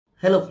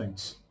Hello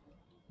friends,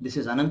 this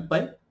is Anand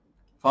Pai,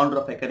 founder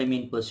of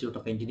Academy in Pursuit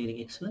of Engineering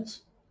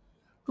Excellence.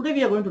 Today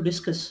we are going to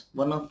discuss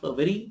one of a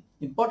very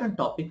important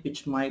topic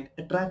which might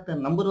attract a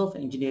number of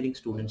engineering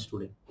students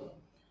today.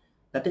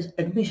 That is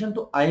admission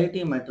to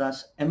IIT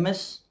Madras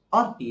MS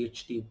or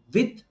PhD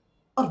with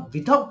or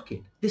without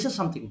GATE. This is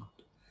something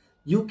good.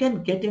 You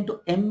can get into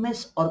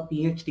MS or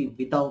PhD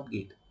without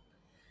GATE.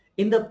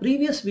 In the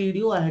previous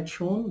video I had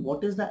shown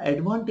what is the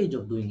advantage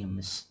of doing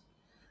MS.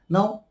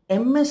 Now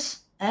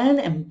MS and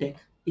MTech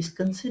is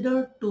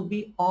considered to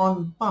be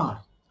on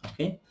par,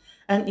 okay,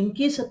 and in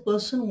case a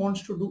person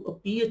wants to do a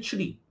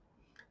PhD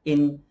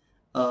in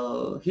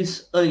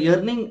his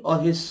yearning or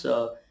his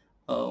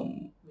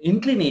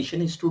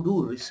inclination is to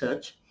do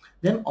research,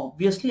 then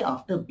obviously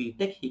after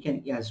BTech he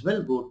can as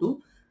well go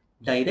to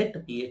direct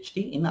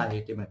PhD in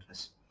IIT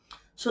Madras.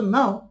 So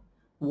now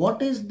what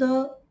is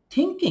the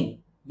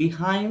thinking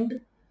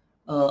behind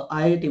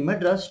IIT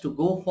Madras to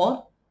go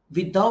for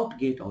without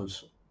GATE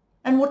also?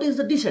 And what is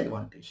the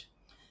disadvantage?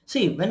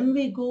 See, when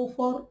we go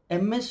for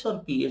MS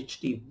or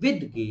PhD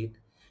with GATE,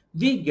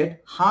 we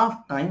get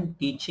half-time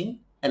teaching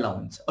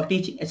allowance or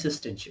teaching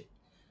assistantship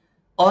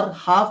or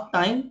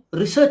half-time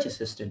research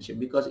assistantship,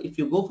 because if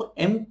you go for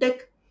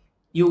MTech,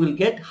 you will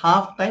get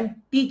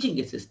half-time teaching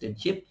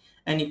assistantship,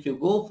 and if you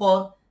go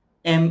for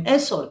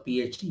MS or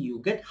PhD, you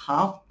get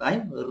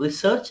half-time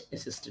research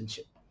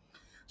assistantship.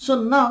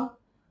 So now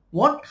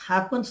what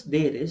happens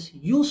there is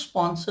you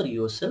sponsor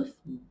yourself.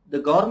 The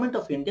Government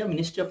of India,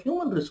 Ministry of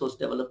Human Resource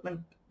Development,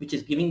 which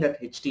is giving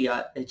that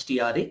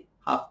HTRA,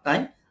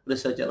 half-time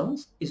research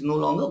allowance, is no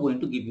longer going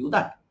to give you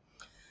that.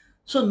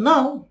 So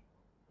now,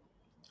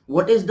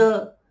 what is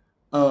the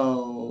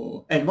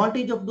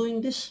advantage of doing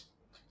this?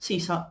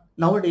 See,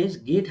 nowadays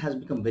GATE has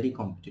become very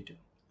competitive.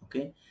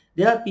 Okay,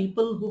 there are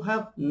people who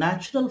have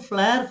natural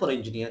flair for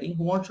engineering,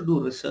 who want to do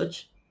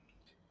research,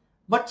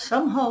 but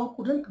somehow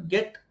couldn't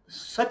get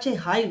such a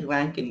high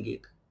rank in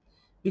GATE,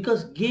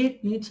 because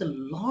GATE needs a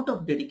lot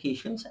of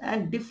dedications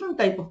and different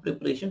type of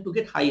preparation to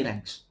get high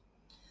ranks.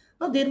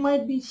 Now there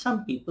might be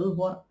some people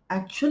who are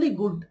actually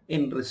good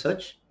in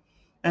research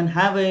and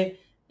have a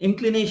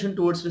inclination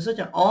towards research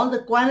and all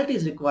the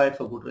qualities required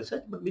for good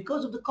research, but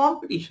because of the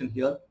competition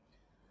here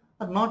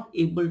are not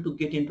able to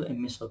get into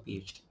MS or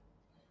PhD.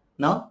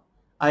 Now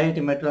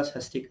IIT Madras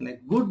has taken a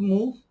good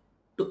move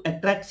to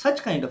attract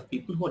such kind of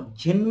people who are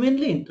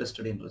genuinely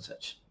interested in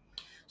research.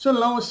 So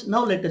now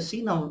let us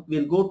see. Now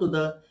we'll go to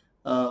the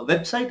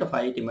website of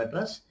IIT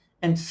Madras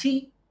and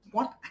see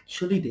what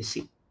actually they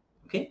see.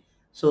 Okay,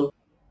 so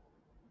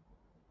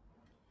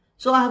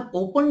I have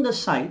opened the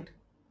site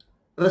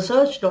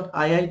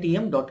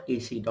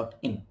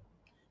research.iitm.ac.in.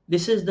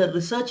 This is the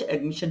research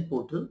admission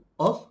portal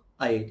of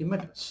IIT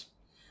Madras.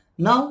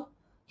 Now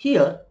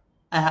here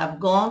I have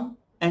gone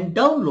and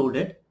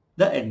downloaded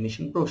the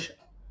admission brochure.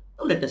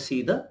 Now let us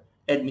see the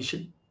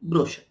admission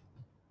brochure.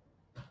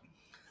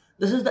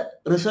 This is the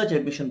research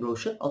admission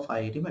brochure of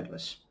IIT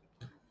Madras.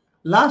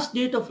 Last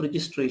date of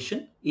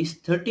registration is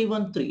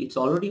 31/3. It's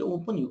already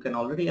open. You can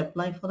already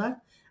apply for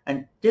that.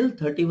 And till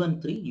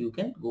 31/3, you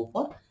can go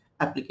for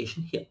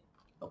application here.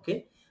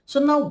 Okay.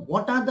 So now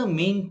what are the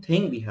main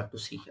thing we have to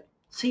see here?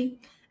 See,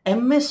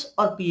 MS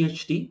or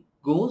PhD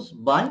goes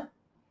by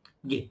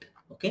GATE.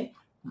 Okay.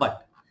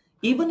 But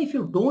even if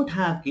you don't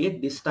have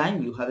GATE, this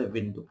time you have a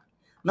window.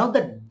 Now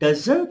that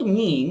doesn't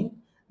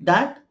mean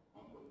that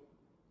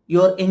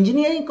your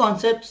engineering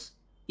concepts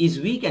is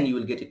weak and you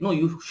will get it. No,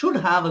 you should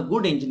have a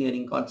good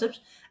engineering concepts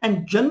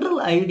and general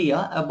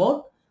idea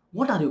about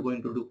what are you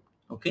going to do.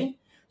 Okay,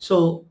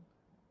 so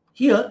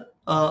here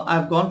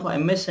I've gone for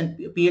MS and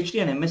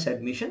PhD and MS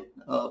admission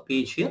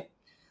page here.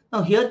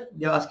 Now here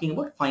they are asking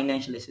about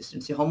financial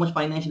assistance. See how much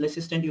financial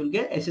assistance you will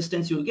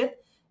get.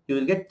 You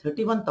will get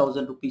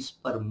 31,000 rupees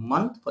per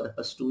month for the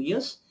first 2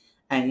 years,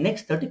 and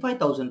next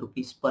 35,000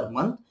 rupees per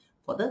month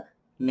for the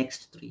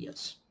next 3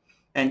 years.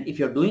 And if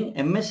you're doing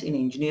MS in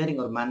engineering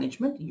or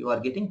management, you are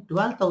getting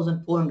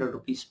 12,400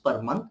 rupees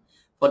per month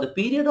for the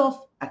period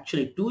of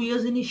actually 2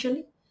 years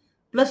initially,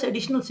 plus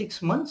additional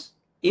 6 months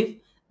if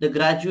the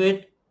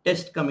graduate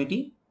test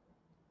committee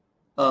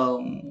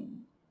approves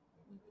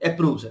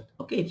it.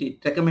 Okay, if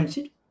it recommends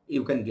it,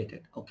 you can get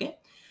it. Okay,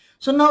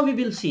 so now we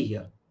will see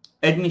here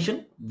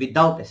admission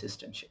without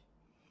assistantship.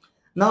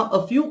 Now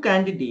a few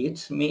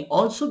candidates may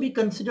also be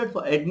considered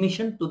for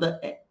admission to the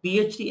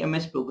PhD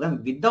MS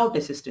program without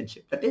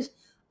assistantship, that is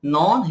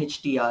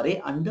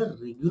non-HTRA under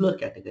regular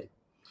category.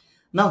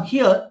 Now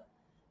here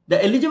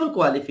the eligible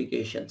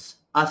qualifications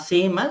are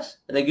same as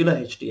regular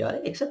HTRA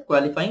except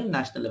qualifying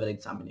national level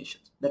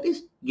examinations, that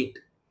is GATE.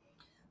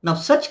 Now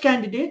such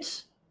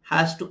candidates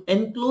has to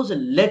enclose a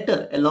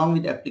letter along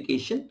with the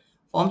application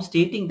form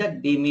stating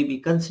that they may be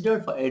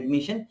considered for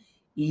admission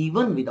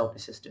even without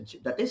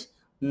assistantship, that is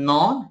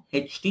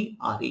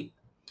non-HTRA.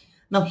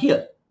 Now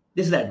here,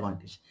 this is the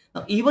advantage.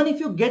 Now even if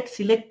you get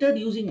selected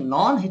using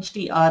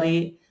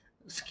non-HTRA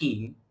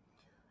scheme,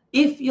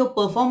 if your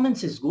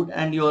performance is good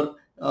and your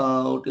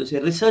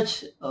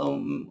research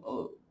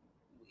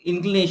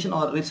inclination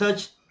or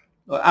research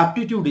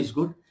aptitude is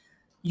good,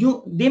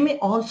 they may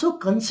also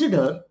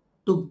consider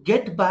to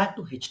get back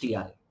to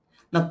HTRA.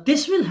 Now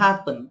this will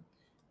happen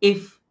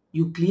if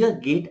you clear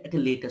GATE at a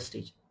later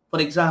stage. For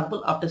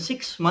example, after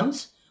 6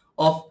 months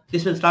of,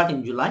 this will start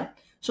in July,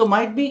 so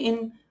might be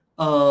in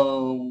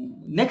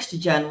next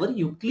January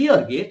you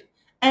clear GATE,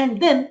 and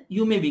then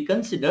you may be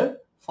considered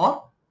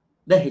for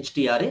the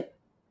HTRA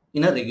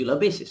in a regular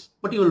basis.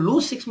 But you will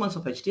lose 6 months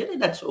of HTRA,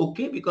 that's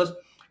okay, because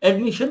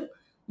admission,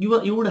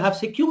 you would have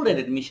secured an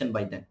admission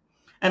by then.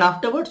 And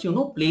afterwards, you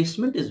know,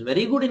 placement is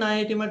very good in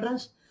IIT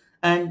Madras,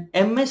 and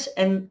MS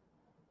and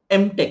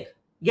MTech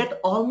get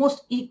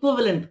almost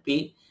equivalent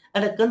pay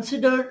and are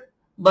considered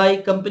by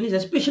companies,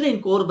 especially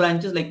in core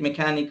branches like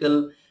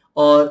mechanical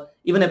or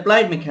even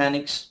applied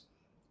mechanics,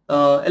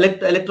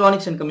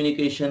 electronics and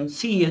communication,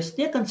 CS,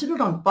 they are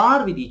considered on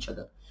par with each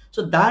other.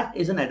 So that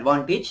is an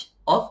advantage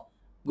of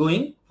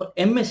going for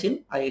MS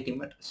in IIT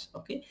Madras.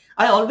 Okay,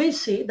 I always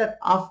say that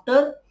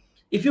after,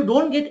 if you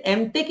don't get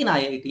MTech in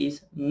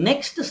IITs,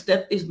 next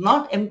step is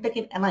not MTech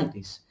in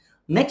NITs.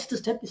 Next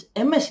step is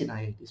MS in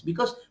IITs,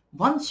 because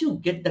once you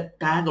get the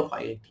tag of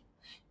IIT,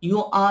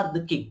 you are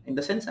the king. In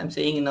the sense, I'm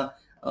saying in a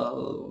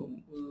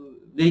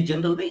very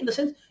general way, in the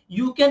sense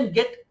you can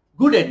get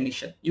good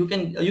admission, you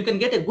can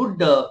get a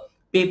good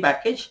pay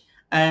package,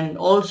 and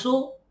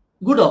also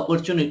good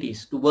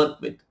opportunities to work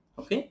with.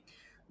 Okay.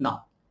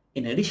 Now,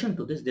 in addition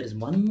to this, there is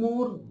one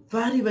more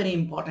very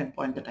important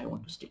point that I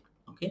want to state.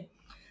 Okay.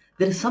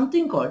 There is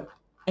something called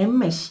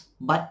MS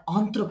by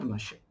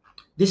entrepreneurship.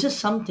 This is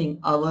something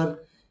our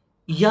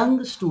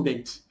young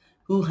students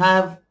who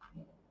have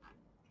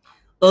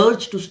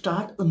urge to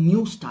start a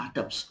new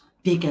startups,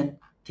 they can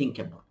think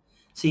about.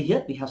 See,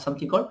 here we have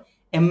something called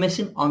MS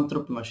in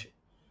entrepreneurship,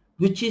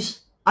 which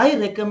is, I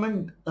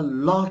recommend a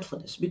lot for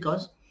this,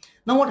 because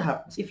now what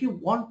happens if you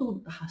want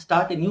to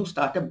start a new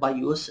startup by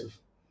yourself?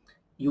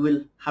 You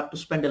will have to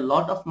spend a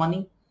lot of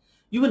money.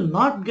 You will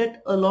not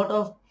get a lot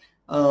of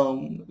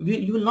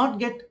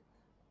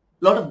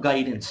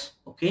guidance.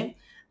 Okay,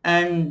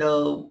 and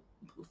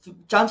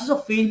chances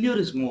of failure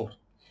is more.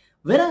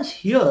 Whereas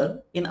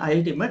here in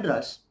IIT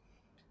Madras,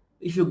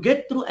 if you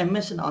get through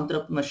MS in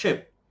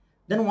entrepreneurship,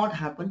 then what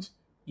happens?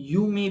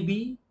 You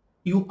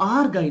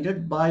are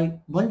guided by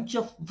bunch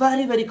of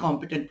very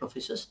competent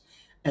professors,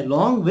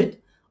 along with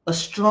a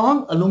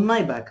strong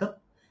alumni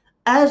backup,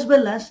 as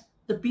well as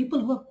the people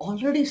who have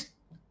already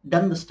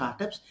done the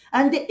startups,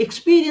 and the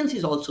experience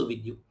is also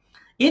with you.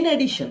 In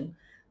addition,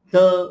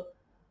 the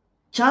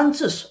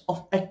chances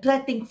of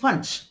attracting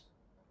funds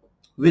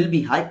will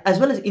be high, as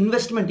well as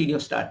investment in your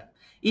startup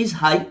is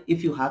high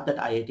if you have that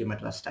IIT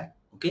Madras tag.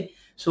 Okay,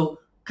 so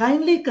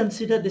kindly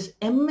consider this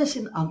MS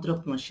in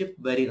entrepreneurship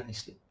very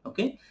nicely.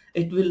 Okay,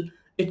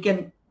 it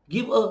can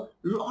give a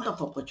lot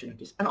of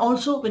opportunities, and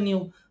also when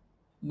you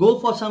go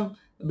for some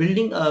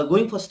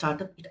going for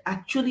startup, it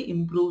actually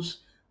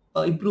improves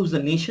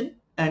the nation,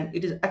 and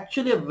it is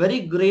actually a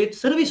very great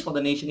service for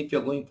the nation if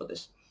you're going for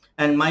this.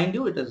 And mind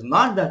you, it is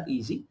not that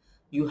easy.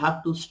 You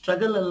have to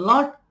struggle a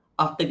lot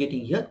after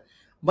getting here,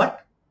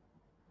 but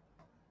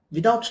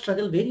without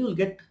struggle, where you will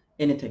get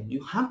anything?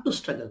 You have to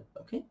struggle.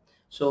 Okay,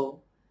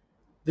 so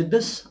with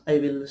this, I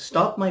will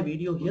stop my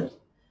video here,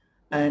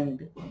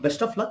 and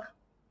best of luck.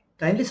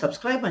 Kindly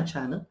subscribe my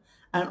channel,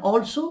 and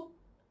also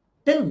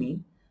tell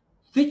me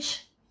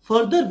which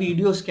further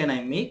videos can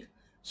I make,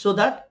 so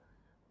that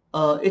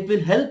it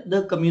will help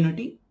the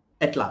community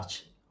at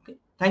large. Okay,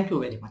 thank you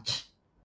very much.